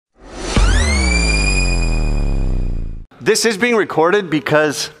This is being recorded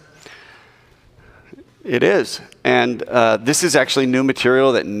because it is. And this is actually new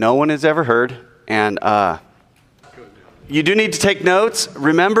material that no one has ever heard. And you do need to take notes.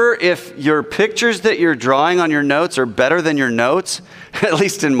 Remember, if your pictures that you're drawing on your notes are better than your notes, at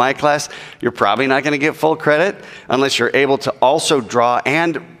least in my class, you're probably not going to get full credit unless you're able to also draw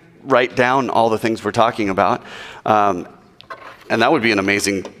and write down all the things we're talking about. And that would be an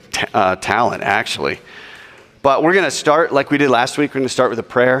amazing talent, actually. But we're going to start like we did last week. We're going to start with a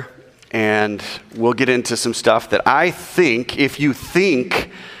prayer, and we'll get into some stuff that I think, if you think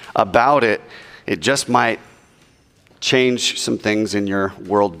about it, it just might change some things in your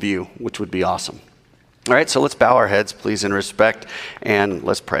worldview, which would be awesome. All right, so let's bow our heads, please, in respect, and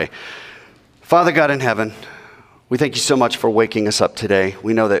let's pray. Father God in heaven, we thank you so much for waking us up today.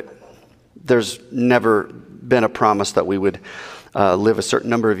 We know that there's never been a promise that we would live a certain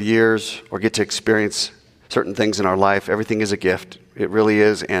number of years or get to experience certain things in our life. Everything is a gift. It really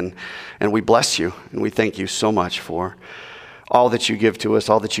is, and we bless you, and we thank you so much for all that you give to us,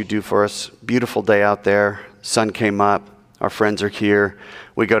 all that you do for us. Beautiful day out there. Sun came up. Our friends are here.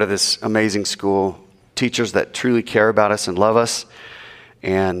 We go to this amazing school. Teachers that truly care about us and love us.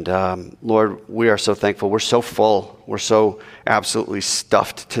 And Lord, we are so thankful. We're so full. We're so absolutely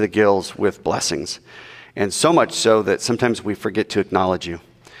stuffed to the gills with blessings. And so much so that sometimes we forget to acknowledge you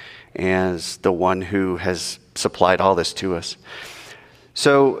as the one who has supplied all this to us.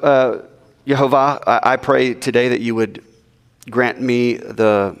 So, Yehovah, I pray today that you would grant me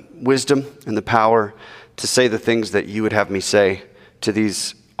the wisdom and the power to say the things that you would have me say to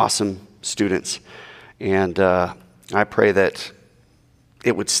these awesome students. And I pray that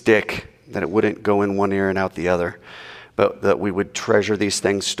it would stick, that it wouldn't go in one ear and out the other, but that we would treasure these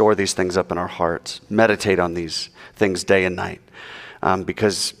things, store these things up in our hearts, meditate on these things day and night,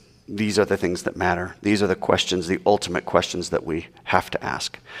 because these are the things that matter. These are the questions, the ultimate questions that we have to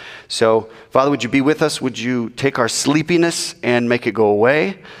ask. So, Father, would you be with us? Would you take our sleepiness and make it go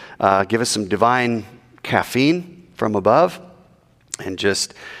away? Give us some divine caffeine from above, and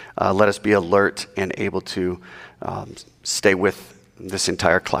just let us be alert and able to stay with this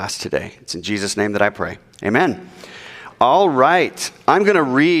entire class today. It's in Jesus' name that I pray. Amen. All right. I'm going to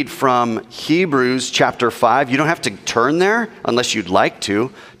read from Hebrews chapter 5. You don't have to turn there unless you'd like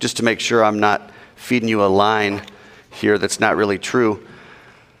to, just to make sure I'm not feeding you a line here that's not really true.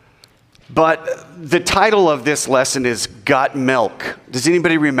 But the title of this lesson is Got Milk. Does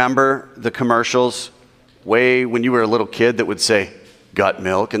anybody remember the commercials way when you were a little kid that would say, Got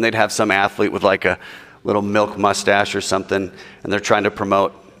Milk? And they'd have some athlete with like a little milk mustache or something, and they're trying to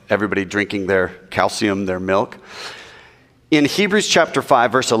promote everybody drinking their calcium, their milk. In Hebrews chapter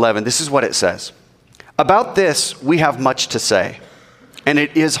 5, verse 11, this is what it says. About this, we have much to say, and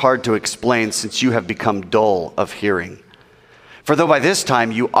it is hard to explain since you have become dull of hearing. For though by this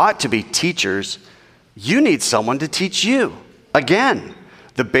time you ought to be teachers, you need someone to teach you, again,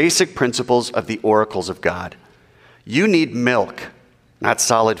 the basic principles of the oracles of God. You need milk, not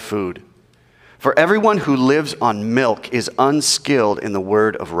solid food. For everyone who lives on milk is unskilled in the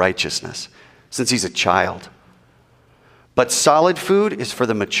word of righteousness, since he's a child. But solid food is for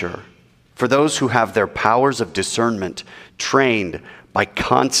the mature, for those who have their powers of discernment trained by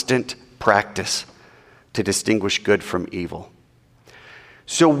constant practice to distinguish good from evil.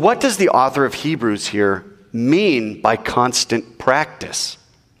 So what does the author of Hebrews here mean by constant practice?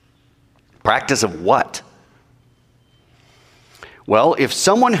 Practice of what? Well, if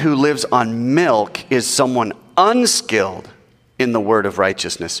someone who lives on milk is someone unskilled in the word of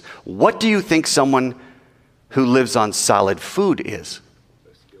righteousness, what do you think someone who lives on solid food is?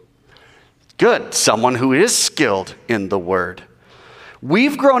 Good. Someone who is skilled in the word.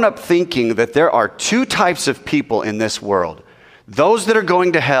 We've grown up thinking that there are two types of people in this world. Those that are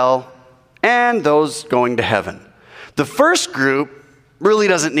going to hell and those going to heaven. The first group really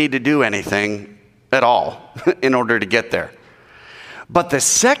doesn't need to do anything at all in order to get there. But the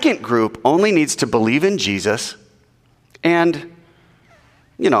second group only needs to believe in Jesus and,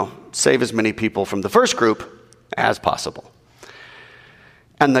 save as many people from the first group as possible.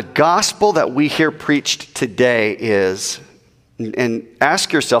 And the gospel that we hear preached today is, and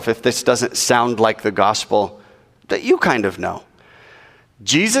ask yourself if this doesn't sound like the gospel that you kind of know.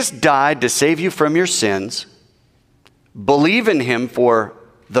 Jesus died to save you from your sins. Believe in him for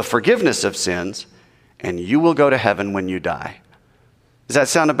the forgiveness of sins, and you will go to heaven when you die. Does that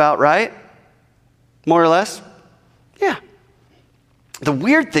sound about right? More or less? Yeah. The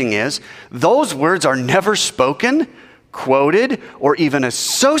weird thing is, those words are never spoken, quoted, or even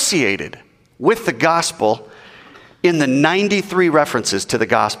associated with the gospel in the 93 references to the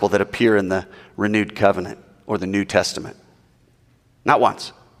gospel that appear in the renewed covenant. or the New Testament. Not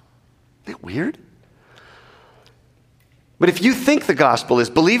once. Isn't that weird? But if you think the gospel is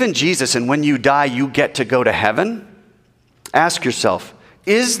believe in Jesus and when you die you get to go to heaven, ask yourself,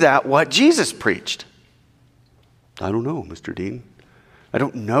 is that what Jesus preached? I don't know, Mr. Dean. I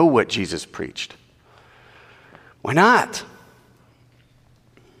don't know what Jesus preached. Why not?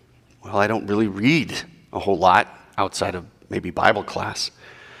 Well, I don't really read a whole lot outside of maybe Bible class.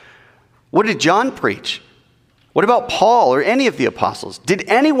 What did John preach? What about Paul or any of the apostles? Did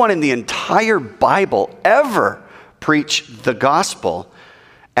anyone in the entire Bible ever preach the gospel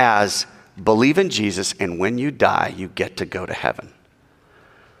as believe in Jesus and when you die, you get to go to heaven?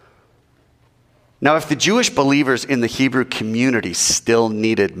 Now, if the Jewish believers in the Hebrew community still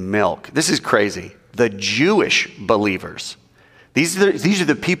needed milk, this is crazy. The Jewish believers, these are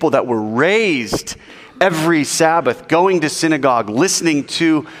the people that were raised every Sabbath, going to synagogue, listening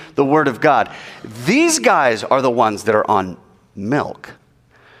to the Word of God. These guys are the ones that are on milk.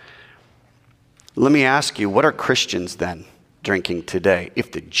 Let me ask you, what are Christians then drinking today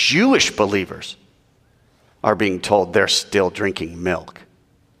if the Jewish believers are being told they're still drinking milk?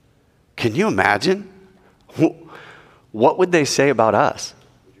 Can you imagine? What would they say about us?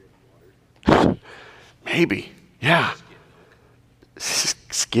 Maybe, yeah.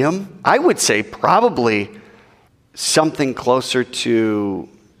 Skim? I would say probably something closer to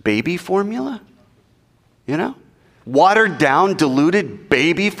baby formula, you know? Watered down, diluted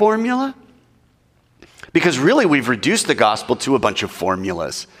baby formula. Because really we've reduced the gospel to a bunch of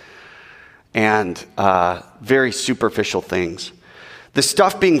formulas and very superficial things. The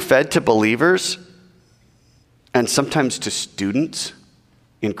stuff being fed to believers and sometimes to students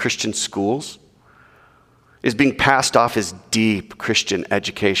in Christian schools is being passed off as deep Christian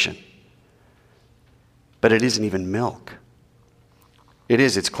education. But it isn't even milk.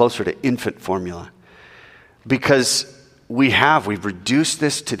 It's closer to infant formula. Because we've reduced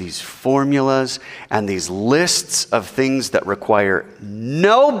this to these formulas and these lists of things that require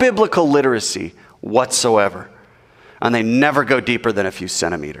no biblical literacy whatsoever. And they never go deeper than a few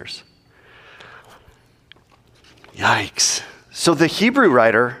centimeters. Yikes. So the Hebrew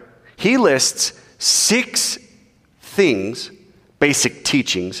writer, he lists 6 things, basic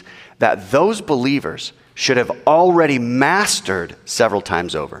teachings, that those believers should have already mastered several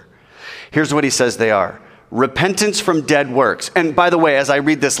times over. Here's what he says they are. Repentance from dead works. And by the way, as I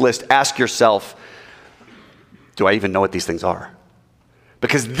read this list, ask yourself, do I even know what these things are?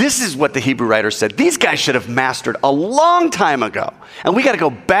 Because this is what the Hebrew writer said. These guys should have mastered a long time ago. And we got to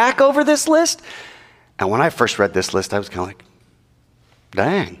go back over this list. And when I first read this list, I was kind of like,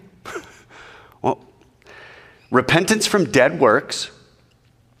 dang. Well, repentance from dead works,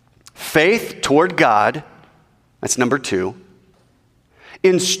 faith toward God, that's number 2.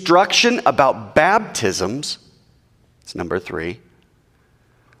 Instruction about baptisms, that's number 3.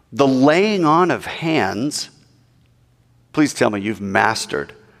 The laying on of hands. Please tell me you've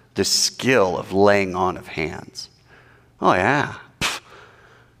mastered the skill of laying on of hands. Oh yeah,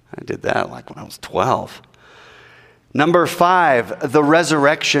 I did that like when I was 12. Number 5, the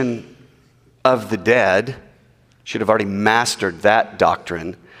resurrection of the dead. Should have already mastered that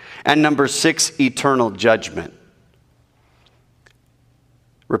doctrine. And number 6, eternal judgment.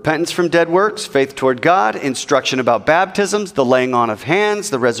 Repentance from dead works, faith toward God, instruction about baptisms, the laying on of hands,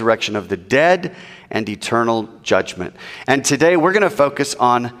 the resurrection of the dead, and eternal judgment. And today we're going to focus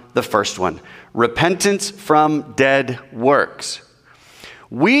on the first one, repentance from dead works.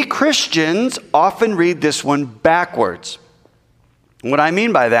 We Christians often read this one backwards. What I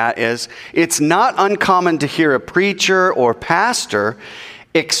mean by that is it's not uncommon to hear a preacher or pastor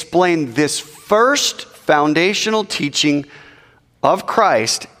explain this first foundational teaching of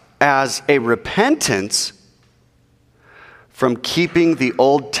Christ as a repentance from keeping the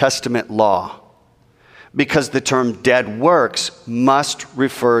Old Testament law, because the term dead works must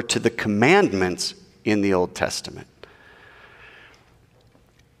refer to the commandments in the Old Testament.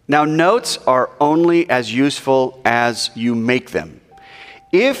 Now, notes are only as useful as you make them.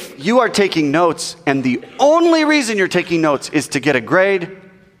 If you are taking notes and the only reason you're taking notes is to get a grade,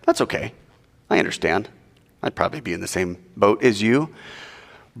 that's okay. I understand. I'd probably be in the same boat as you.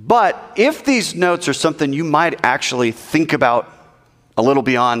 But if these notes are something you might actually think about a little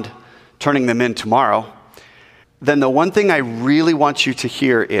beyond turning them in tomorrow, then the one thing I really want you to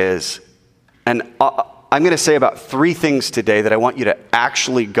hear is, and I'm going to say about 3 things today that I want you to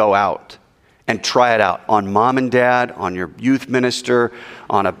actually go out and try it out on mom and dad, on your youth minister,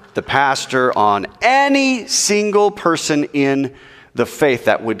 on the pastor, on any single person in the faith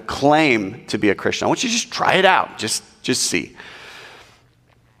that would claim to be a Christian. I want you to just try it out. Just see.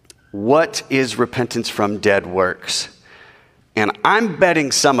 what is repentance from dead works? And I'm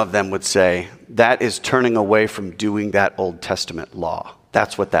betting some of them would say that is turning away from doing that Old Testament law.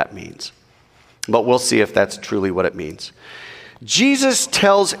 That's what that means. But we'll see if that's truly what it means. Jesus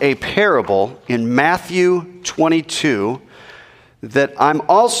tells a parable in Matthew 22 that I'm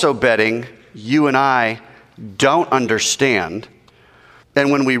also betting you and I don't understand.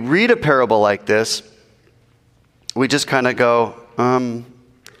 And when we read a parable like this, we just kind of go,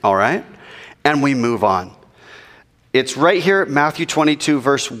 all right, and we move on. It's right here, Matthew 22,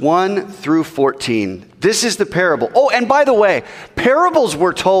 verse 1 through 14. This is the parable. Oh, and by the way, parables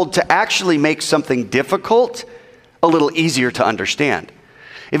were told to actually make something difficult a little easier to understand.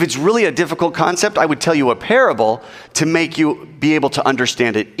 If it's really a difficult concept, I would tell you a parable to make you be able to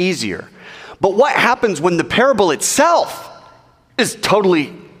understand it easier. But what happens when the parable itself is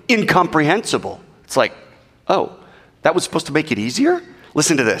totally incomprehensible? It's like, oh, that was supposed to make it easier?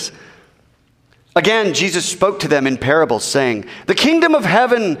 Listen to this. Again, Jesus spoke to them in parables, saying, "The kingdom of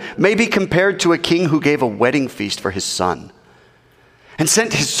heaven may be compared to a king who gave a wedding feast for his son, and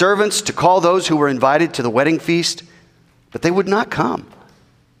sent his servants to call those who were invited to the wedding feast, but they would not come.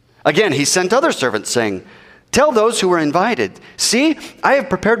 Again, he sent other servants, saying, 'Tell those who were invited, see, I have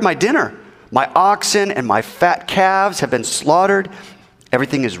prepared my dinner. My oxen and my fat calves have been slaughtered.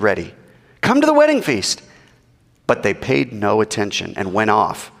 Everything is ready. Come to the wedding feast.' But they paid no attention and went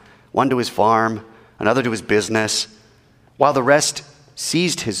off, one to his farm, another to his business, while the rest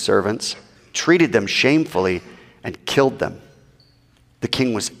seized his servants, treated them shamefully, and killed them. The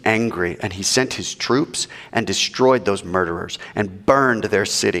king was angry, and he sent his troops and destroyed those murderers and burned their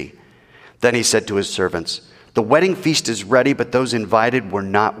city. Then he said to his servants, 'The wedding feast is ready, but those invited were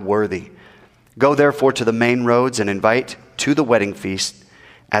not worthy. Go therefore to the main roads and invite to the wedding feast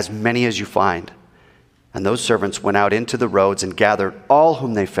as many as you find.' And those servants went out into the roads and gathered all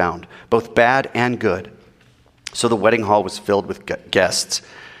whom they found, both bad and good. So the wedding hall was filled with guests.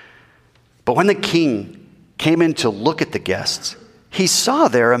 But when the king came in to look at the guests, he saw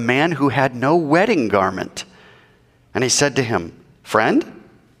there a man who had no wedding garment. And he said to him, 'Friend,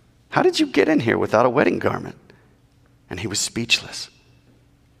 how did you get in here without a wedding garment?' And he was speechless.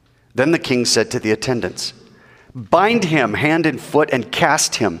 Then the king said to the attendants, 'Bind him hand and foot and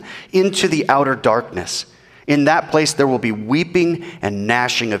cast him into the outer darkness. In that place there will be weeping and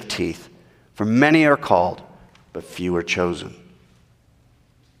gnashing of teeth, for many are called, but few are chosen.'"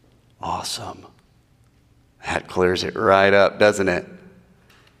 Awesome. That clears it right up, doesn't it?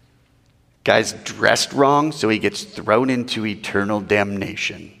 Guy's dressed wrong, so he gets thrown into eternal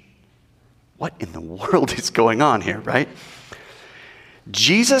damnation. What in the world is going on here, right?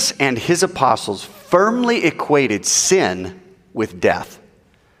 Jesus and his apostles firmly equated sin with death.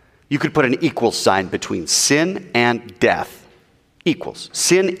 You could put an equal sign between sin and death. Equals.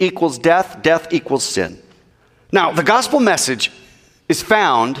 Sin equals death, death equals sin. Now, the gospel message is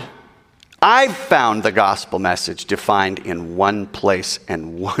found, I've found the gospel message defined in one place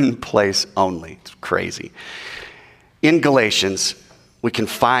and one place only. It's crazy. In Galatians, we can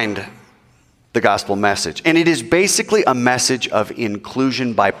find the gospel message. And it is basically a message of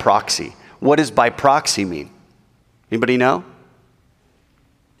inclusion by proxy. What does by proxy mean? Anybody know?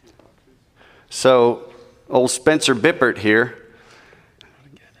 So, old Spencer Bippert here,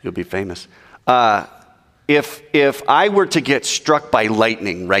 you'll be famous. If I were to get struck by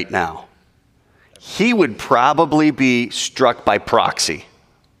lightning right now, he would probably be struck by proxy.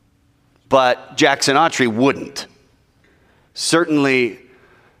 But Jackson Autry wouldn't. Certainly,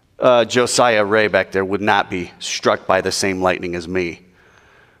 Josiah Ray back there would not be struck by the same lightning as me.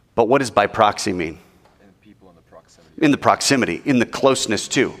 But what does by proxy mean? And people in the proximity. In the proximity, in the closeness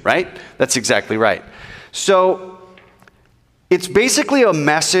too, right? That's exactly right. So it's basically a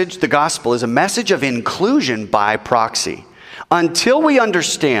message, the gospel is a message of inclusion by proxy. Until we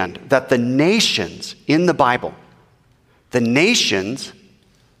understand that the nations in the Bible, the nations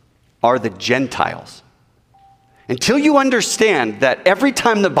are the Gentiles. Until you understand that every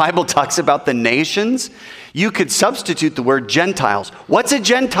time the Bible talks about the nations, you could substitute the word Gentiles. What's a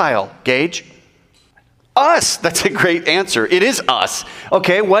Gentile, Gage? Us. That's a great answer. It is us.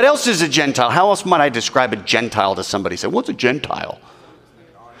 Okay, what else is a Gentile? How else might I describe a Gentile to somebody? Say, what's a Gentile?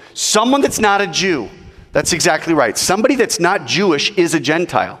 Someone that's not a Jew. That's exactly right. Somebody that's not Jewish is a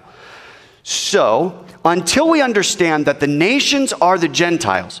Gentile. So, until we understand that the nations are the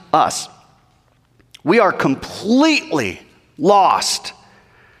Gentiles, us, we are completely lost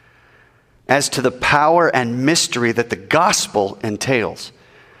as to the power and mystery that the gospel entails.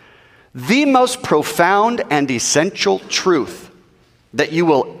 The most profound and essential truth that you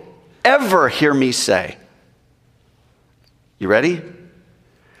will ever hear me say, you ready?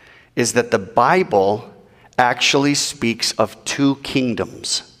 is that the Bible actually speaks of two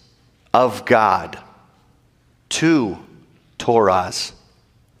kingdoms of God, two Torahs,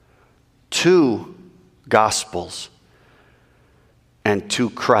 two Gospels, and two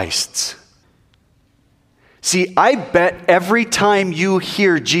Christs. See, I bet every time you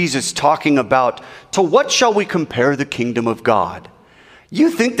hear Jesus talking about, to what shall we compare the kingdom of God?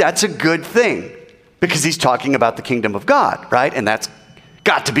 You think that's a good thing because he's talking about the kingdom of God, right? And that's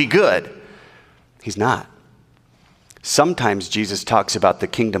got to be good. He's not. Sometimes Jesus talks about the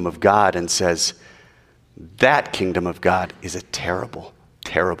kingdom of God and says, that kingdom of God is a terrible,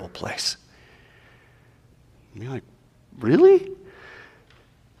 terrible place. And you're like, really?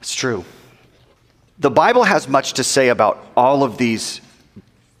 It's true. The Bible has much to say about all of these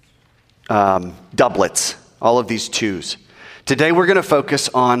doublets, all of these twos. Today we're going to focus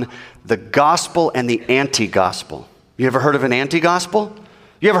on the gospel and the anti-gospel. You ever heard of an anti-gospel?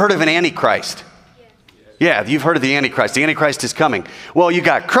 You ever heard of an antichrist? Yeah, you've heard of the Antichrist. The Antichrist is coming. Well, you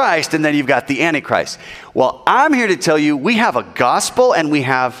got Christ and then you've got the Antichrist. Well, I'm here to tell you we have a gospel and we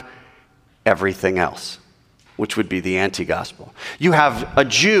have everything else, which would be the anti-gospel. You have a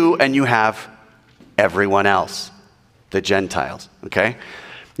Jew and you have everyone else, the Gentiles, okay?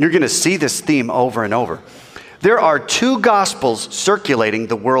 You're going to see this theme over and over. There are two gospels circulating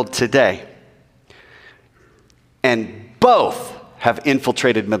the world today, and both have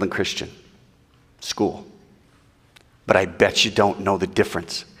infiltrated Midland Christian School. But I bet you don't know the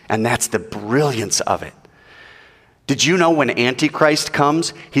difference. And that's the brilliance of it. Did you know when Antichrist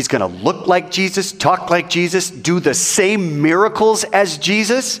comes, he's going to look like Jesus, talk like Jesus, do the same miracles as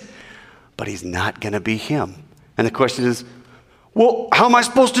Jesus, but he's not going to be him. And the question is, well, how am I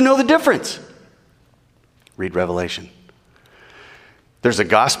supposed to know the difference? Read Revelation. There's a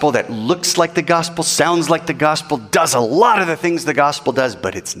gospel that looks like the gospel, sounds like the gospel, does a lot of the things the gospel does,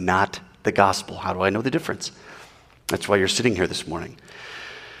 but it's not the gospel. How do I know the difference? That's why you're sitting here this morning.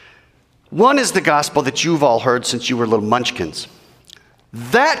 One is the gospel that you've all heard since you were little munchkins.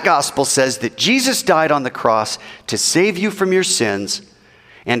 That gospel says that Jesus died on the cross to save you from your sins,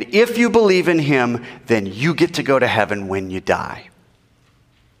 and if you believe in him, then you get to go to heaven when you die.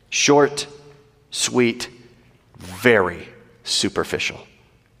 Short, sweet, very superficial.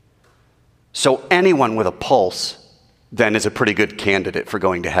 So anyone with a pulse then is a pretty good candidate for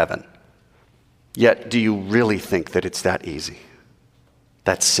going to heaven. Yet, do you really think that it's that easy?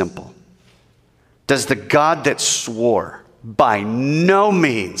 That simple? Does the God that swore by no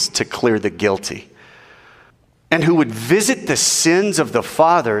means to clear the guilty, and who would visit the sins of the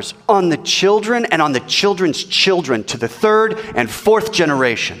fathers on the children and on the children's children to the third and fourth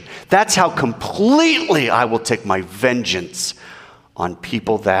generation? That's how completely I will take my vengeance on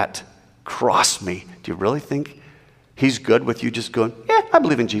people that cross me. Do you really think he's good with you just going, yeah, I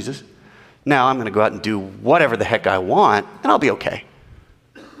believe in Jesus. Now I'm going to go out and do whatever the heck I want, and I'll be okay.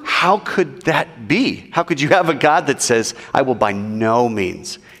 How could that be? How could you have a God that says, I will by no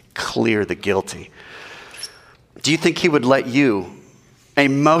means clear the guilty? Do you think he would let you, a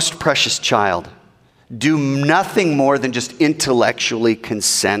most precious child, do nothing more than just intellectually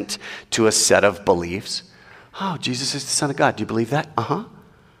consent to a set of beliefs? Oh, Jesus is the Son of God. Do you believe that? Uh-huh.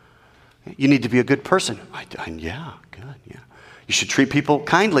 You need to be a good person. Yeah, good, yeah. You should treat people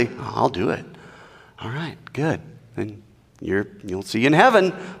kindly. Oh, I'll do it. All right, good. And you'll see you in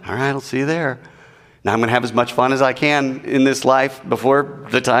heaven. All right, I'll see you there. Now I'm going to have as much fun as I can in this life before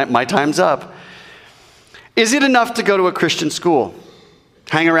my time's up. Is it enough to go to a Christian school,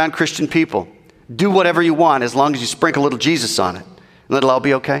 hang around Christian people, do whatever you want as long as you sprinkle a little Jesus on it, and it'll all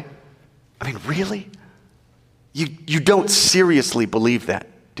be okay? I mean, really? You don't seriously believe that,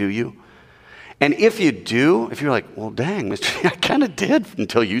 do you? And if you do, if you're like, well, dang, Mr. I kind of did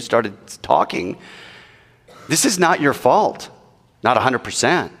until you started talking, this is not your fault, not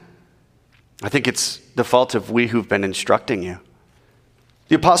 100%. I think it's the fault of we who've been instructing you.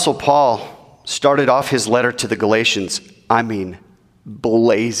 The Apostle Paul started off his letter to the Galatians,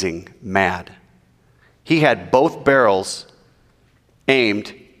 blazing mad. He had both barrels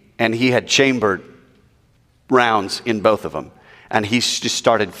aimed, and he had chambered rounds in both of them. And he just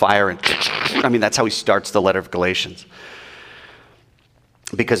started firing. That's how he starts the letter of Galatians.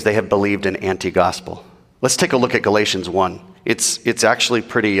 Because they have believed in anti-gospel. Let's take a look at Galatians 1. It's actually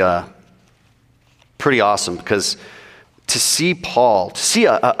pretty awesome, because to see Paul, to see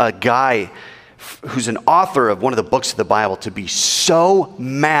a guy who's an author of one of the books of the Bible to be so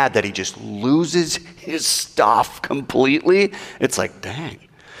mad that he just loses his stuff completely, it's like, dang.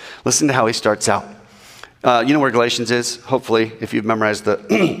 Listen to how he starts out. You know where Galatians is, hopefully, if you've memorized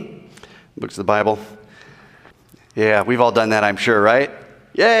the books of the Bible. Yeah, we've all done that, I'm sure, right?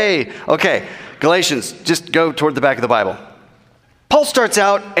 Yay. Okay, Galatians, just go toward the back of the Bible. Paul starts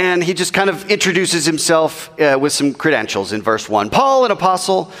out and he just kind of introduces himself with some credentials in verse 1. Paul, an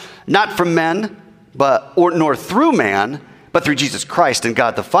apostle, not from men, nor through man, but through Jesus Christ and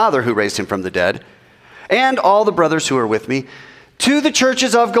God the Father who raised him from the dead, and all the brothers who are with me, to the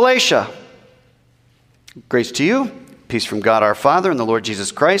churches of Galatia. Grace to you, peace from God our Father and the Lord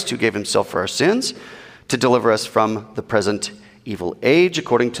Jesus Christ, who gave himself for our sins to deliver us from the present evil age,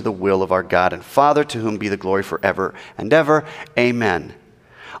 according to the will of our God and Father, to whom be the glory forever and ever. Amen.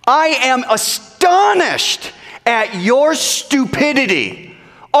 I am astonished at your stupidity.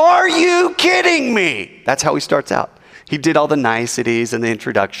 Are you kidding me? That's how he starts out. He did all the niceties and the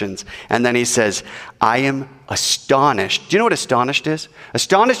introductions, and then he says, I am astonished. Do you know what astonished is?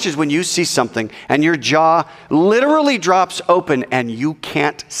 Astonished is when you see something and your jaw literally drops open and you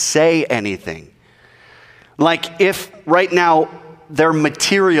can't say anything. Like if right now there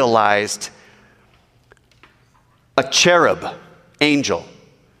materialized a cherub angel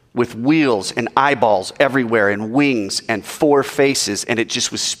with wheels and eyeballs everywhere and wings and 4 faces, and it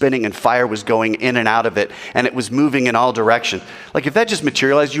just was spinning and fire was going in and out of it and it was moving in all directions. Like if that just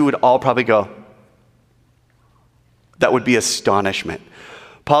materialized, you would all probably go, that would be astonishment.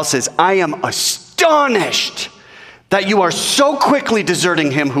 Paul says, I am astonished that you are so quickly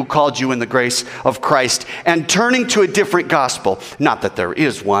deserting him who called you in the grace of Christ and turning to a different gospel. Not that there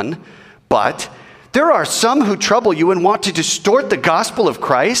is one, but there are some who trouble you and want to distort the gospel of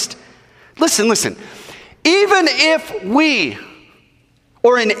Christ. Listen. Even if we,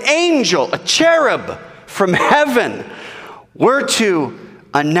 or an angel, a cherub from heaven, were to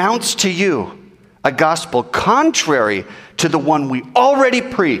announce to you a gospel contrary to the one we already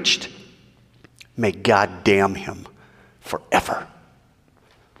preached, may God damn him forever.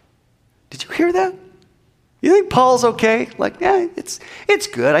 Did you hear that? You think Paul's okay? Like, yeah, it's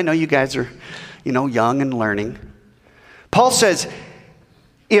good. I know you guys are, young and learning. Paul says,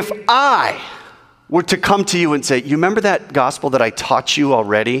 if I were to come to you and say, you remember that gospel that I taught you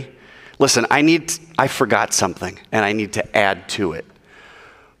already? Listen, I forgot something and I need to add to it.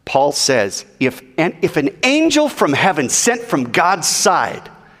 Paul says, if an angel from heaven sent from God's side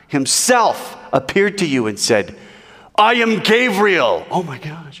himself appeared to you and said, I am Gabriel. Oh my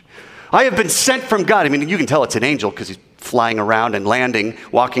gosh. I have been sent from God. I mean, you can tell it's an angel because he's flying around and landing,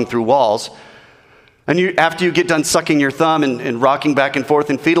 walking through walls. And after you get done sucking your thumb and rocking back and forth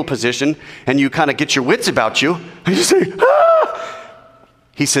in fetal position, and you kind of get your wits about you, and you say, ah!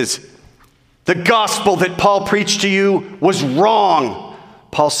 He says, the gospel that Paul preached to you was wrong.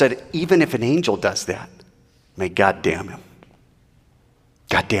 Paul said, even if an angel does that, may God damn him.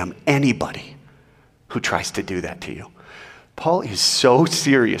 God damn anybody who tries to do that to you. Paul is so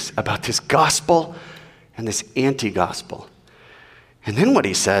serious about this gospel and this anti-gospel. And then what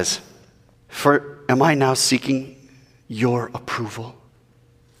he says, for am I now seeking your approval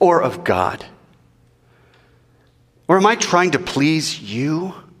or of God? Or am I trying to please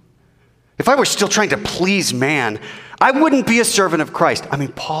you? If I were still trying to please man, I wouldn't be a servant of Christ. I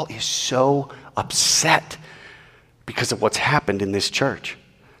mean, Paul is so upset because of what's happened in this church.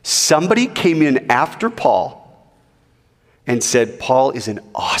 Somebody came in after Paul and said, Paul is an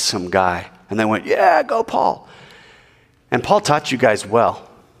awesome guy. And they went, yeah, go Paul. And Paul taught you guys well,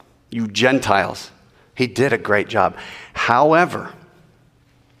 you Gentiles. He did a great job. However,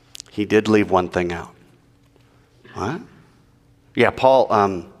 he did leave one thing out. What? Yeah,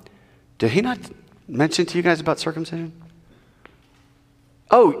 Paul, did he not mention to you guys about circumcision?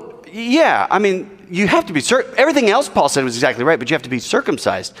 Oh, yeah. I mean, you have to be everything else Paul said was exactly right, but you have to be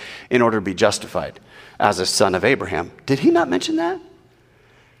circumcised in order to be justified as a son of Abraham. Did he not mention that?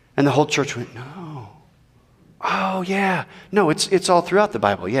 And the whole church went, no. Oh, yeah. No, it's all throughout the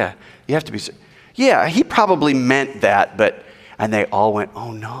Bible. Yeah, you have to be. Yeah, he probably meant that, and they all went,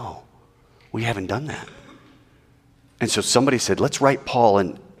 oh, no, we haven't done that. And so somebody said, let's write Paul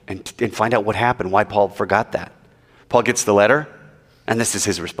and find out what happened, why Paul forgot that. Paul gets the letter, and this is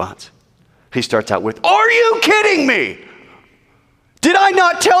his response. He starts out with, are you kidding me? Did I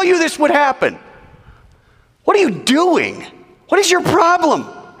not tell you this would happen? What are you doing? What is your problem?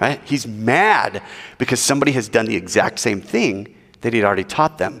 Right? He's mad because somebody has done the exact same thing that he'd already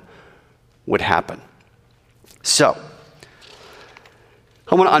taught them would happen. So,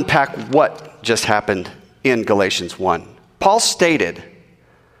 I want to unpack what just happened in Galatians 1. Paul stated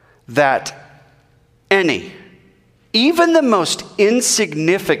that even the most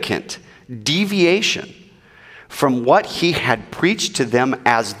insignificant deviation from what he had preached to them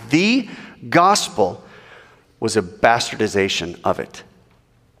as the gospel was a bastardization of it.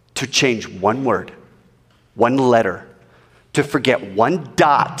 To change one word, one letter, to forget one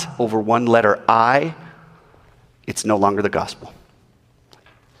dot over one letter I, it's no longer the gospel.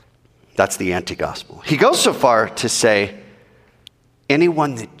 That's the anti-gospel. He goes so far to say,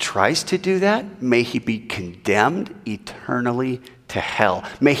 anyone that tries to do that, may he be condemned eternally to hell.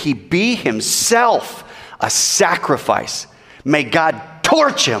 May he be himself a sacrifice. May God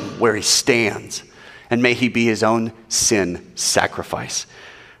torch him where he stands. And may he be his own sin sacrifice.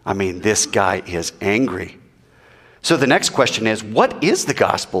 I mean, this guy is angry. So the next question is, what is the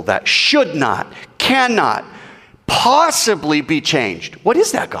gospel that should not, cannot, possibly be changed? What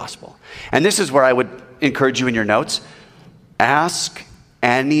is that gospel? And this is where I would encourage you in your notes. Ask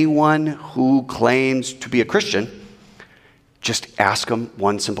anyone who claims to be a Christian, just ask them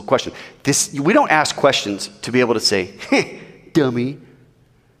one simple question. We don't ask questions to be able to say, hey, dummy,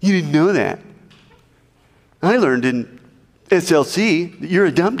 you didn't know that. I learned in SLC that you're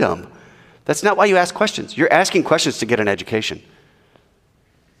a dum-dum. That's not why you ask questions. You're asking questions to get an education.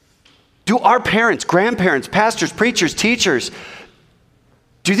 Do our parents, grandparents, pastors, preachers, teachers,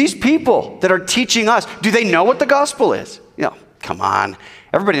 do these people that are teaching us, do they know what the gospel is? You know, come on.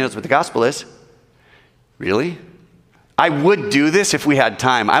 Everybody knows what the gospel is. Really? I would do this if we had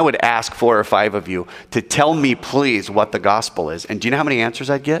time. I would ask 4 or 5 of you to tell me, please, what the gospel is. And do you know how many answers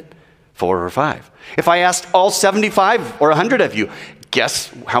I'd get? 4 or 5. If I asked all 75 or 100 of you,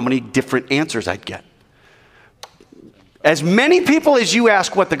 guess how many different answers I'd get? As many people as you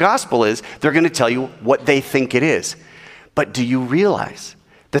ask what the gospel is, they're going to tell you what they think it is. But do you realize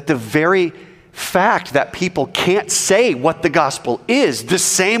that the very fact that people can't say what the gospel is the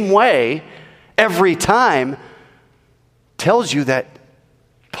same way every time tells you that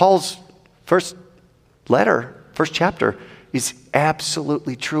Paul's first chapter is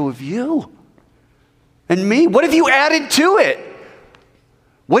absolutely true of you and me? What have you added to it?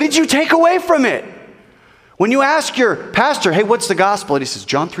 What did you take away from it? When you ask your pastor, hey, what's the gospel? And he says,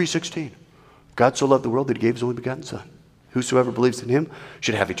 John 3:16. God so loved the world that he gave his only begotten son. Whosoever believes in him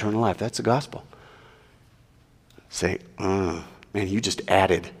should have eternal life. That's the gospel. Say, man, you just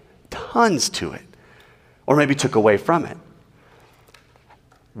added tons to it. Or maybe took away from it.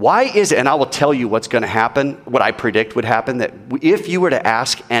 Why is it, and I will tell you what's going to happen, what I predict would happen, that if you were to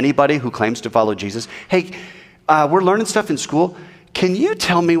ask anybody who claims to follow Jesus, hey, we're learning stuff in school. Can you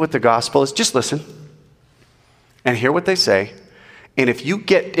tell me what the gospel is? Just listen and hear what they say. And if you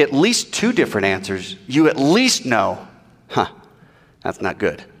get at least 2 different answers, you at least know, that's not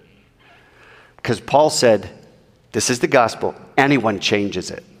good. Because Paul said, this is the gospel. Anyone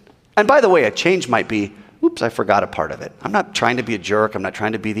changes it. And by the way, a change might be, oops, I forgot a part of it. I'm not trying to be a jerk. I'm not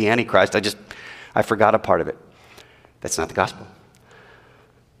trying to be the Antichrist. I forgot a part of it. That's not the gospel.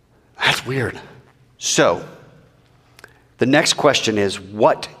 That's weird. So, the next question is,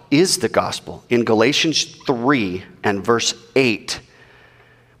 what is the gospel? In Galatians 3 and verse 8,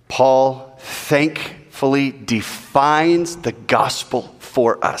 Paul thankfully defines the gospel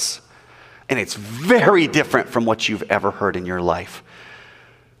for us. And it's very different from what you've ever heard in your life.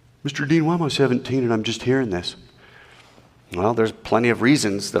 Mr. Dean, why am I 17 and I'm just hearing this? Well, there's plenty of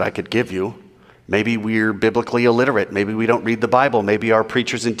reasons that I could give you. Maybe we're biblically illiterate. Maybe we don't read the Bible. Maybe our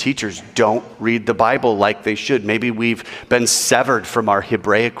preachers and teachers don't read the Bible like they should. Maybe we've been severed from our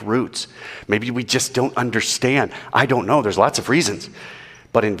Hebraic roots. Maybe we just don't understand. I don't know. There's lots of reasons.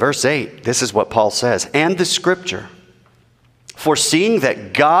 But in verse 8, this is what Paul says. And the scripture, foreseeing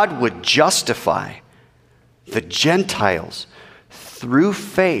that God would justify the Gentiles through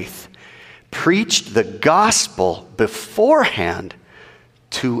faith, preached the gospel beforehand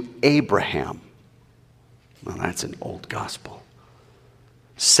to Abraham. Well, that's an old gospel.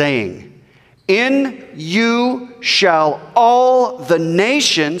 Saying, in you shall all the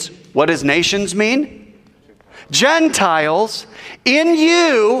nations, what does nations mean? Gentiles. In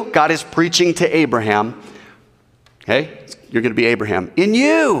you, God is preaching to Abraham. Okay, you're going to be Abraham. In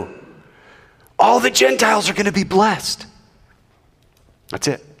you, all the Gentiles are going to be blessed. That's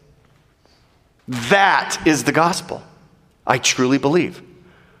it. That is the gospel. I truly believe.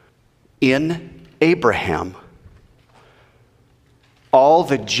 In Abraham, all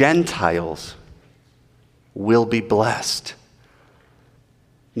the Gentiles will be blessed.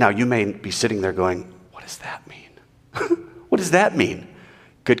 Now, you may be sitting there going, what does that mean? What does that mean?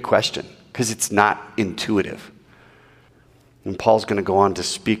 Good question, because it's not intuitive. And Paul's going to go on to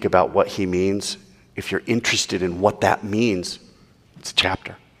speak about what he means. If you're interested in what that means, it's a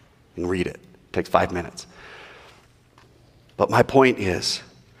chapter. And read it. It takes 5 minutes. But my point is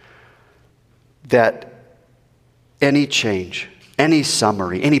that any change, any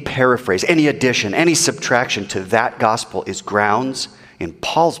summary, any paraphrase, any addition, any subtraction to that gospel is grounds, in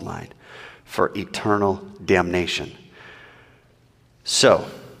Paul's mind, for eternal damnation. So,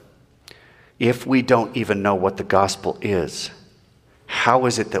 if we don't even know what the gospel is, how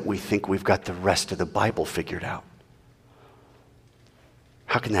is it that we think we've got the rest of the Bible figured out?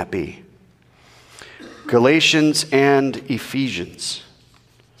 How can that be? Galatians and Ephesians.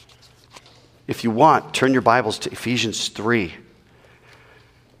 If you want, turn your Bibles to Ephesians 3.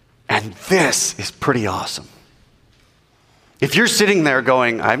 And this is pretty awesome. If you're sitting there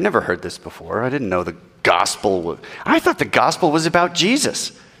going, I've never heard this before. I didn't know the gospel. I thought the gospel was about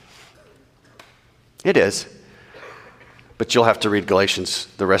Jesus. It is. But you'll have to read Galatians,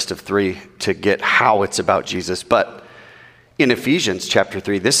 the rest of 3, to get how it's about Jesus. But in Ephesians chapter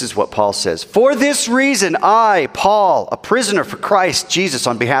 3, this is what Paul says. For this reason, I, Paul, a prisoner for Christ Jesus,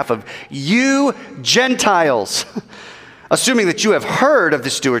 on behalf of you Gentiles, assuming that you have heard of the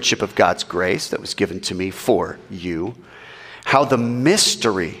stewardship of God's grace that was given to me for you, how the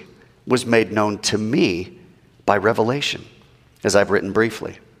mystery was made known to me by revelation, as I've written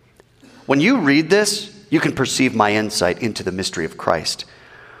briefly. When you read this, you can perceive my insight into the mystery of Christ,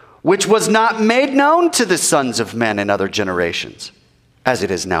 which was not made known to the sons of men in other generations, as it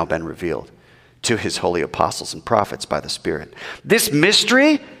has now been revealed to his holy apostles and prophets by the Spirit. This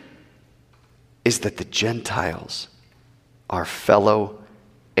mystery is that the Gentiles are fellow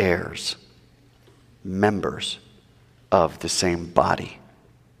heirs, members of the same body,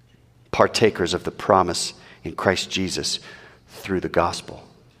 partakers of the promise in Christ Jesus through the gospel.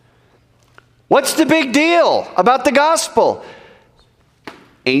 What's the big deal about the gospel?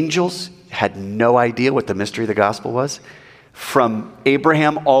 Angels had no idea what the mystery of the gospel was. From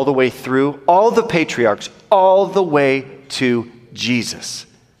Abraham all the way through, all the patriarchs, all the way to Jesus.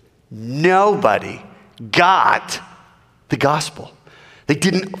 Nobody got the gospel. They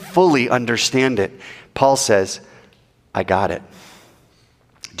didn't fully understand it. Paul says, I got it.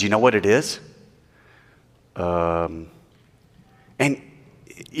 Do you know what it is? And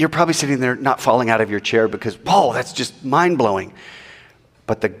you're probably sitting there not falling out of your chair because, whoa, that's just mind-blowing.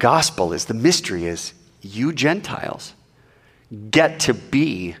 But the gospel is, the mystery is, you Gentiles get to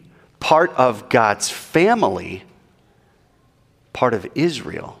be part of God's family, part of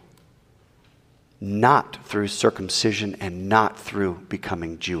Israel, not through circumcision and not through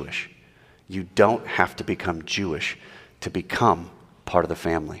becoming Jewish. You don't have to become Jewish to become part of the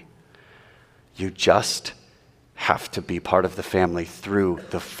family. You just have to be part of the family through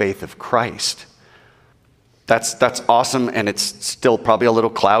the faith of Christ. That's awesome, and it's still probably a little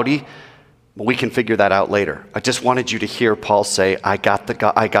cloudy, but we can figure that out later. I just wanted you to hear Paul say, I got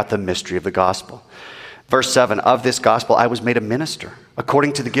the mystery of the gospel. Verse 7, of this gospel I was made a minister,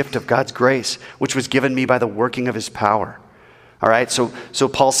 according to the gift of God's grace, which was given me by the working of his power. All right, so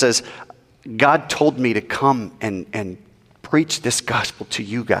Paul says, God told me to come and preach this gospel to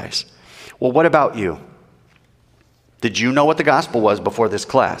you guys. Well, what about you? Did you know what the gospel was before this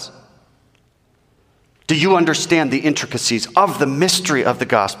class? Do you understand the intricacies of the mystery of the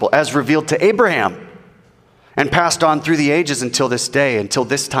gospel as revealed to Abraham and passed on through the ages until this day, until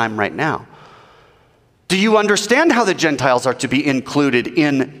this time right now? Do you understand how the Gentiles are to be included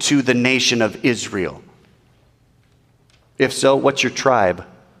into the nation of Israel? If so, what's your tribe?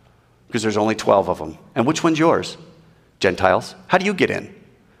 Because there's only 12 of them. And which one's yours? Gentiles. How do you get in?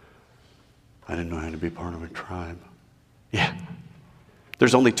 I didn't know how to be part of a tribe. Yeah.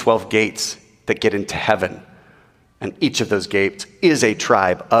 There's only 12 gates that get into heaven. And each of those gates is a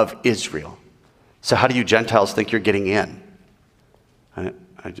tribe of Israel. So how do you Gentiles think you're getting in?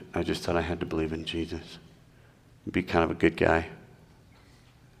 I just thought I had to believe in Jesus. Be kind of a good guy.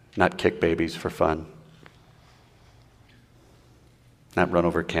 Not kick babies for fun. Not run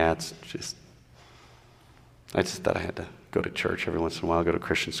over cats. I just thought I had to go to church every once in a while, go to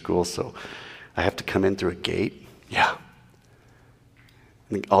Christian school, so I have to come in through a gate? Yeah.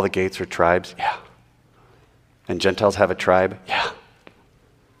 And all the gates are tribes? Yeah. And Gentiles have a tribe? Yeah.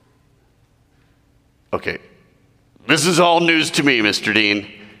 Okay. This is all news to me, Mr.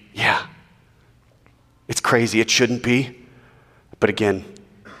 Dean. Yeah. It's crazy. It shouldn't be. But again,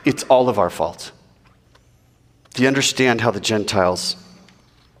 it's all of our fault. Do you understand how the Gentiles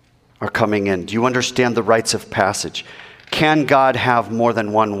are coming in? Do you understand the rites of passage? Can God have more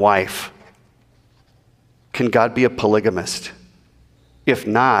than one wife? Can God be a polygamist? If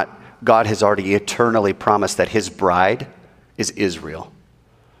not, God has already eternally promised that his bride is Israel.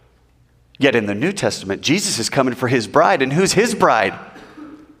 Yet in the New Testament, Jesus is coming for his bride. And who's his bride?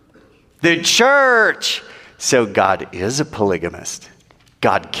 The church. So God is a polygamist.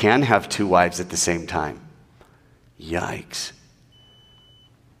 God can have two wives at the same time. Yikes.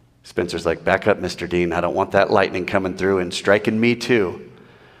 Spencer's like, back up, Mr. Dean. I don't want that lightning coming through and striking me too.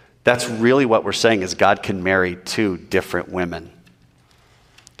 That's really what we're saying is God can marry two different women.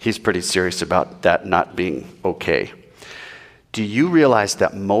 He's pretty serious about that not being okay. Do you realize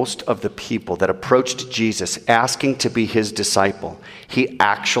that most of the people that approached Jesus asking to be his disciple, he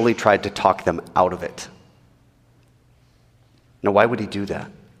actually tried to talk them out of it? Now, why would he do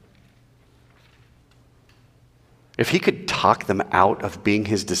that? If he could talk them out of being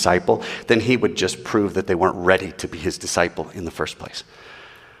his disciple, then he would just prove that they weren't ready to be his disciple in the first place.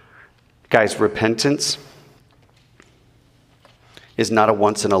 Guys, repentance is not a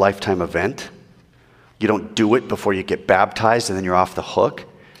once-in-a-lifetime event. You don't do it before you get baptized and then you're off the hook.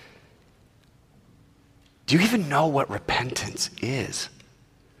 Do you even know what repentance is?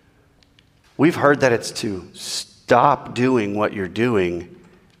 We've heard that it's to stop doing what you're doing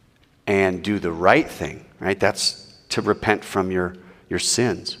and do the right thing, right? That's to repent from your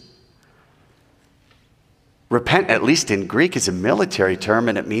sins. Repent, at least in Greek, is a military term,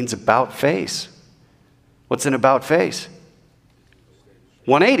 and it means about face. What's an about face?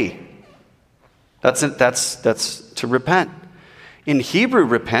 180. That's to repent. In Hebrew,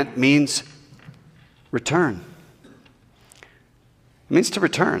 repent means return. It means to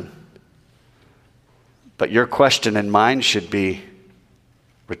return. But your question and mine should be,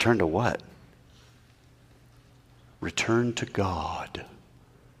 return to what? Return to God.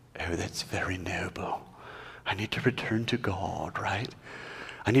 Oh, that's very noble. I need to return to God, right?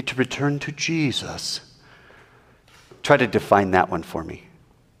 I need to return to Jesus. Try to define that one for me.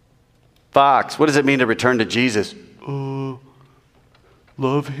 Fox, what does it mean to return to Jesus?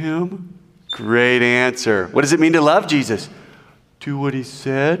 Love him. Great answer. What does it mean to love Jesus? Do what he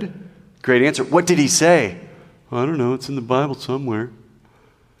said. Great answer. What did he say? I don't know. It's in the Bible somewhere.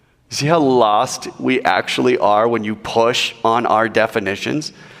 See how lost we actually are when you push on our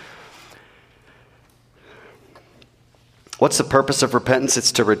definitions? What's the purpose of repentance?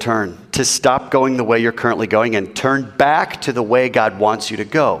 It's to return, to stop going the way you're currently going and turn back to the way God wants you to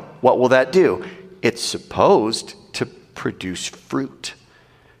go. What will that do? It's supposed to produce fruit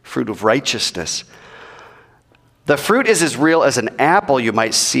of righteousness. The fruit is as real as an apple you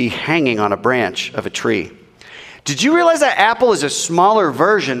might see hanging on a branch of a tree. Did you realize that apple is a smaller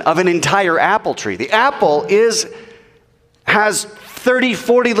version of an entire apple tree? The apple has 30,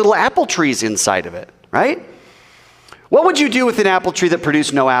 40 little apple trees inside of it, right? What would you do with an apple tree that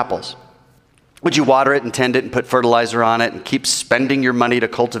produced no apples? Would you water it and tend it and put fertilizer on it and keep spending your money to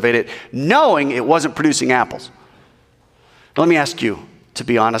cultivate it, knowing it wasn't producing apples? Let me ask you to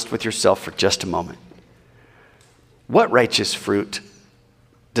be honest with yourself for just a moment. What righteous fruit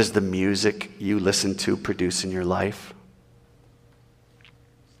does the music you listen to produce in your life?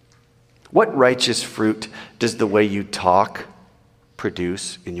 What righteous fruit does the way you talk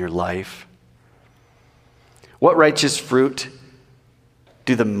produce in your life? What righteous fruit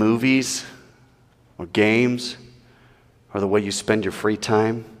do the movies or games or the way you spend your free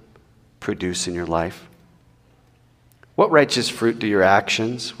time produce in your life? What righteous fruit do your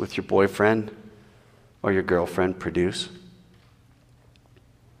actions with your boyfriend or your girlfriend produce?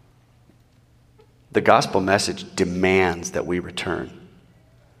 The gospel message demands that we return.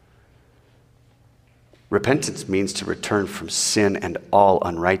 Repentance means to return from sin and all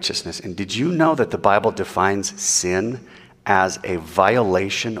unrighteousness. And did you know that the Bible defines sin as a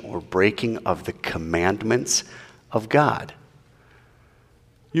violation or breaking of the commandments of God?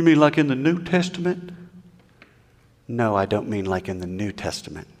 You mean like in the New Testament? No, I don't mean like in the New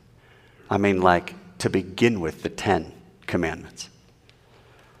Testament. I mean like to begin with the 10 commandments.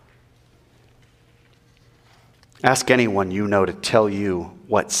 Ask anyone you know to tell you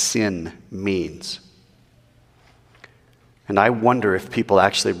what sin means. And I wonder if people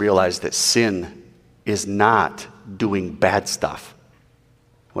actually realize that sin is not doing bad stuff,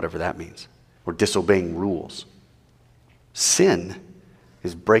 whatever that means, or disobeying rules. Sin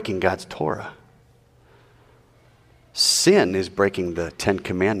is breaking God's Torah. Sin is breaking the 10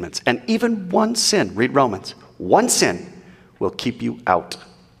 commandments. And even one sin, read Romans, one sin will keep you out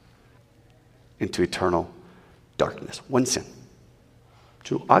into eternal darkness. One sin.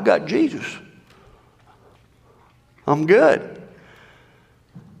 So I got Jesus. I'm good.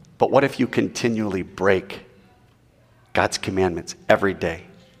 But what if you continually break God's commandments every day,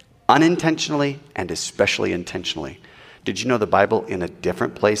 unintentionally and especially intentionally? Did you know the Bible in a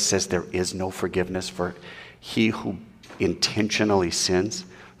different place says there is no forgiveness for he who intentionally sins,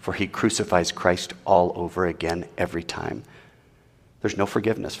 for he crucifies Christ all over again every time? There's no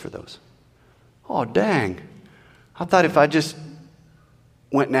forgiveness for those. Oh, dang. I thought if I just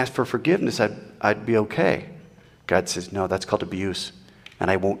went and asked for forgiveness, I'd be okay. God says, no, that's called abuse,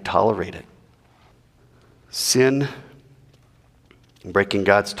 and I won't tolerate it. Sin, breaking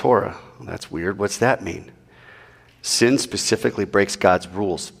God's Torah. Well, that's weird. What's that mean? Sin specifically breaks God's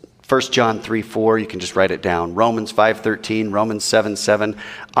rules. 1 John 3:4, you can just write it down. Romans 5:13, Romans 7:7.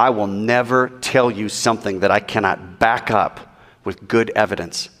 I will never tell you something that I cannot back up with good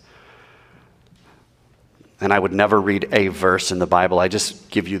evidence. And I would never read a verse in the Bible. I just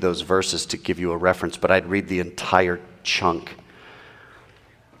give you those verses to give you a reference, but I'd read the entire chunk.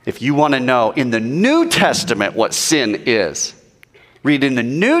 If you want to know in the New Testament what sin is, read in the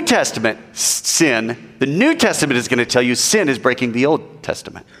New Testament sin. The New Testament is going to tell you sin is breaking the Old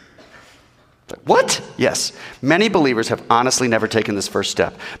Testament. What? Yes. Many believers have honestly never taken this first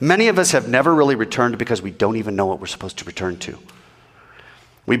step. Many of us have never really returned because we don't even know what we're supposed to return to.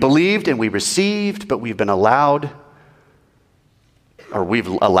 We believed and we received, but we've allowed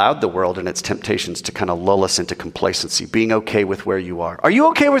the world and its temptations to kind of lull us into complacency, being okay with where you are. Are you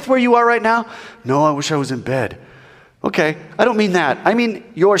okay with where you are right now? No, I wish I was in bed. Okay, I don't mean that. I mean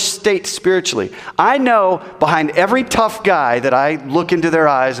your state spiritually. I know behind every tough guy that I look into their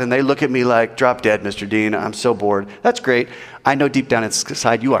eyes and they look at me like, drop dead, Mr. Dean, I'm so bored. That's great. I know deep down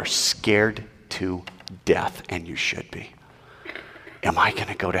inside you are scared to death, and you should be. Am I going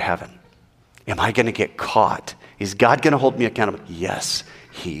to go to heaven? Am I going to get caught? Is God going to hold me accountable? Yes,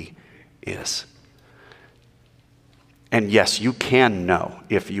 he is. And yes, you can know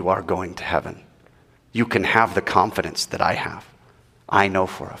if you are going to heaven. You can have the confidence that I have. I know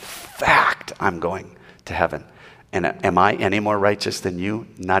for a fact I'm going to heaven. And am I any more righteous than you?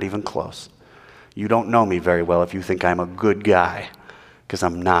 Not even close. You don't know me very well if you think I'm a good guy, because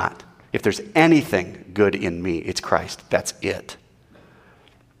I'm not. If there's anything good in me, it's Christ. That's it.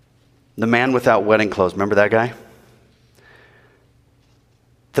 The man without wedding clothes, remember that guy?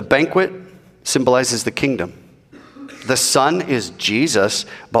 The banquet symbolizes the kingdom. The son is Jesus,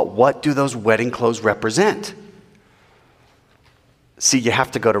 but what do those wedding clothes represent? See, you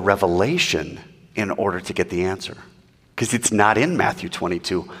have to go to Revelation in order to get the answer, because it's not in Matthew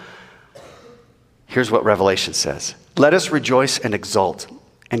 22. Here's what Revelation says. Let us rejoice and exult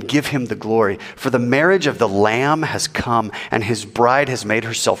and give him the glory, for the marriage of the Lamb has come, and his bride has made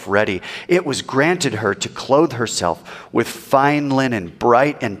herself ready. It was granted her to clothe herself with fine linen,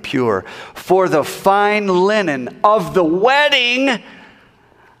 bright and pure, for the fine linen of the wedding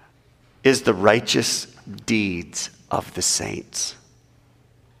is the righteous deeds of the saints.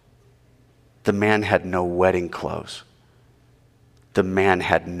 The man had no wedding clothes. The man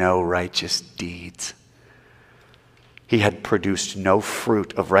had no righteous deeds. He had produced no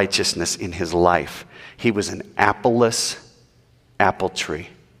fruit of righteousness in his life. He was an appleless apple tree.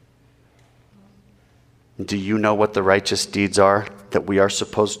 Do you know what the righteous deeds are that we are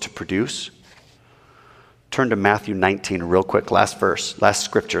supposed to produce? Turn to Matthew 19 real quick. Last verse, last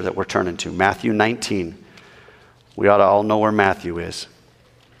scripture that we're turning to. Matthew 19. We ought to all know where Matthew is.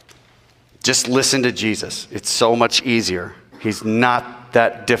 Just listen to Jesus. It's so much easier. He's not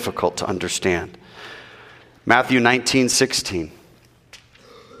that difficult to understand. Matthew 19:16.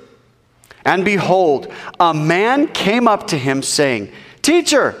 And behold, a man came up to him saying,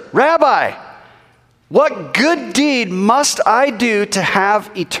 Teacher, Rabbi, what good deed must I do to have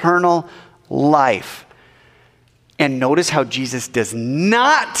eternal life? And notice how Jesus does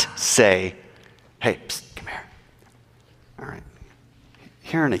not say, hey, psst, come here. All right,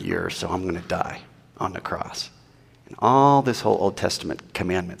 here in a year or so, I'm going to die on the cross. And all this whole Old Testament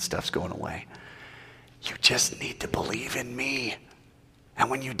commandment stuff's going away. You just need to believe in me. And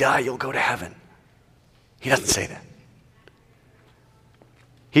when you die, you'll go to heaven. He doesn't say that.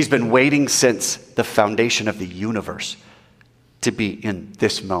 He's been waiting since the foundation of the universe to be in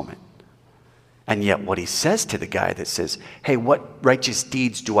this moment. And yet what he says to the guy that says, hey, what righteous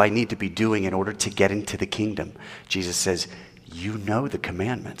deeds do I need to be doing in order to get into the kingdom? Jesus says, you know the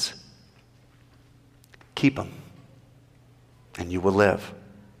commandments. Keep them, and you will live.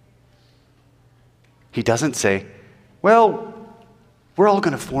 He doesn't say, well, we're all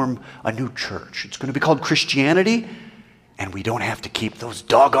going to form a new church. It's going to be called Christianity, and we don't have to keep those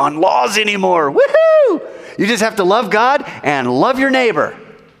doggone laws anymore. Woohoo! You just have to love God and love your neighbor.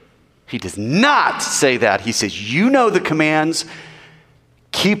 He does not say that. He says, you know the commands,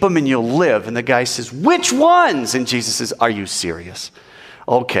 keep them and you'll live. And the guy says, which ones? And Jesus says, are you serious?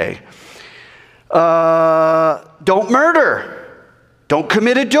 Okay. Don't murder. Don't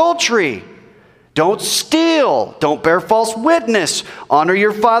commit adultery. Don't steal. Don't bear false witness. Honor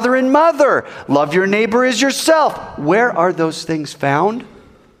your father and mother. Love your neighbor as yourself. Where are those things found?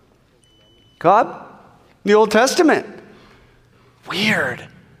 God? The Old Testament. Weird.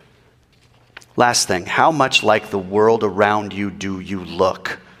 Last thing, how much like the world around you do you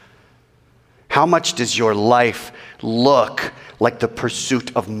look? How much does your life look like the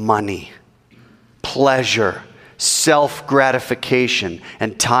pursuit of money, pleasure, self-gratification,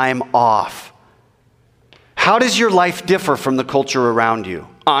 and time off. How does your life differ from the culture around you?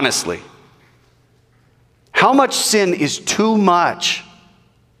 Honestly. How much sin is too much?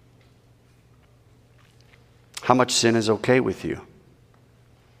 How much sin is okay with you?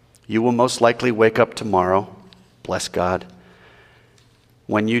 You will most likely wake up tomorrow, bless God.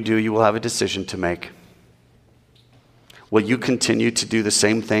 When you do, you will have a decision to make. Will you continue to do the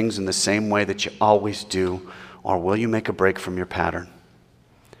same things in the same way that you always do, or will you make a break from your pattern?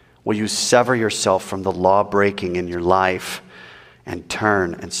 Will you sever yourself from the law breaking in your life and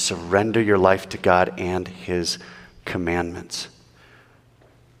turn and surrender your life to God and His commandments?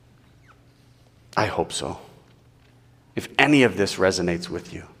 I hope so. If any of this resonates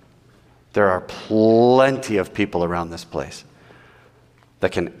with you, there are plenty of people around this place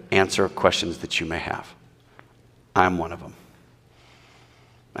that can answer questions that you may have. I'm one of them.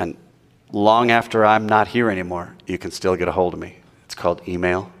 And long after I'm not here anymore, you can still get a hold of me. It's called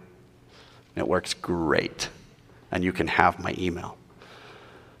email. It works great. And you can have my email.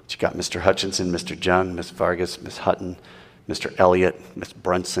 But you got Mr. Hutchinson, Mr. Jung, Ms. Vargas, Ms. Hutton, Mr. Elliott, Ms.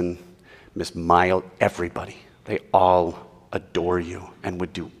 Brunson, Ms. Mile, everybody. They all adore you and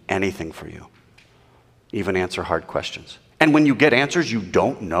would do anything for you. Even answer hard questions. And when you get answers you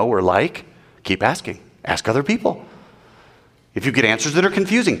don't know or like, keep asking. Ask other people. If you get answers that are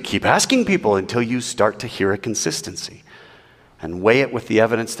confusing, keep asking people until you start to hear a consistency. And weigh it with the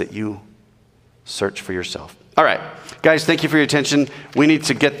evidence that you search for yourself. All right, guys, thank you for your attention. We need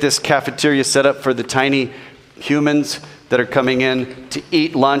to get this cafeteria set up for the tiny humans that are coming in to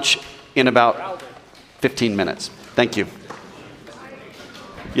eat lunch in about 15 minutes. Thank you.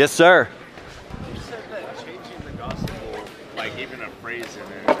 Yes, sir. You said that changing the gospel, like even a phrase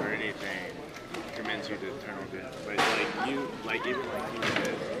in it or anything, commands you to turn on it. But you said,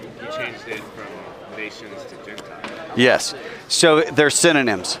 you changed it from nations to Gentiles. Yes. So they're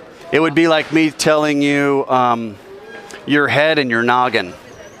synonyms. It would be like me telling you your head and your noggin.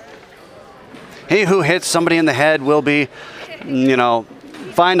 He who hits somebody in the head will be,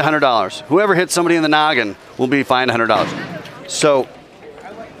 fined $100. Whoever hits somebody in the noggin will be fined $100. So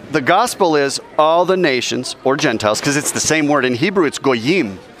the gospel is all the nations, or Gentiles, because it's the same word. In Hebrew, it's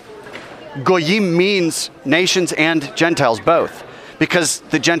goyim. Goyim means nations and Gentiles both, because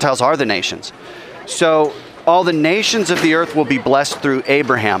the Gentiles are the nations. So all the nations of the earth will be blessed through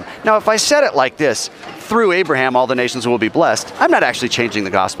Abraham. Now, if I said it like this, through Abraham, all the nations will be blessed, I'm not actually changing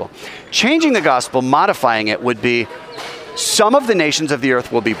the gospel. Changing the gospel, modifying it, would be some of the nations of the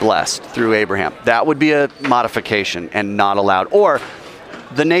earth will be blessed through Abraham. That would be a modification and not allowed. Or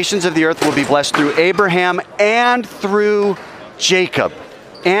the nations of the earth will be blessed through Abraham and through Jacob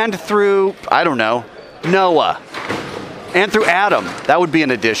and through, Noah and through Adam. That would be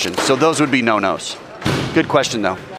an addition. So those would be no-nos. Good question, though.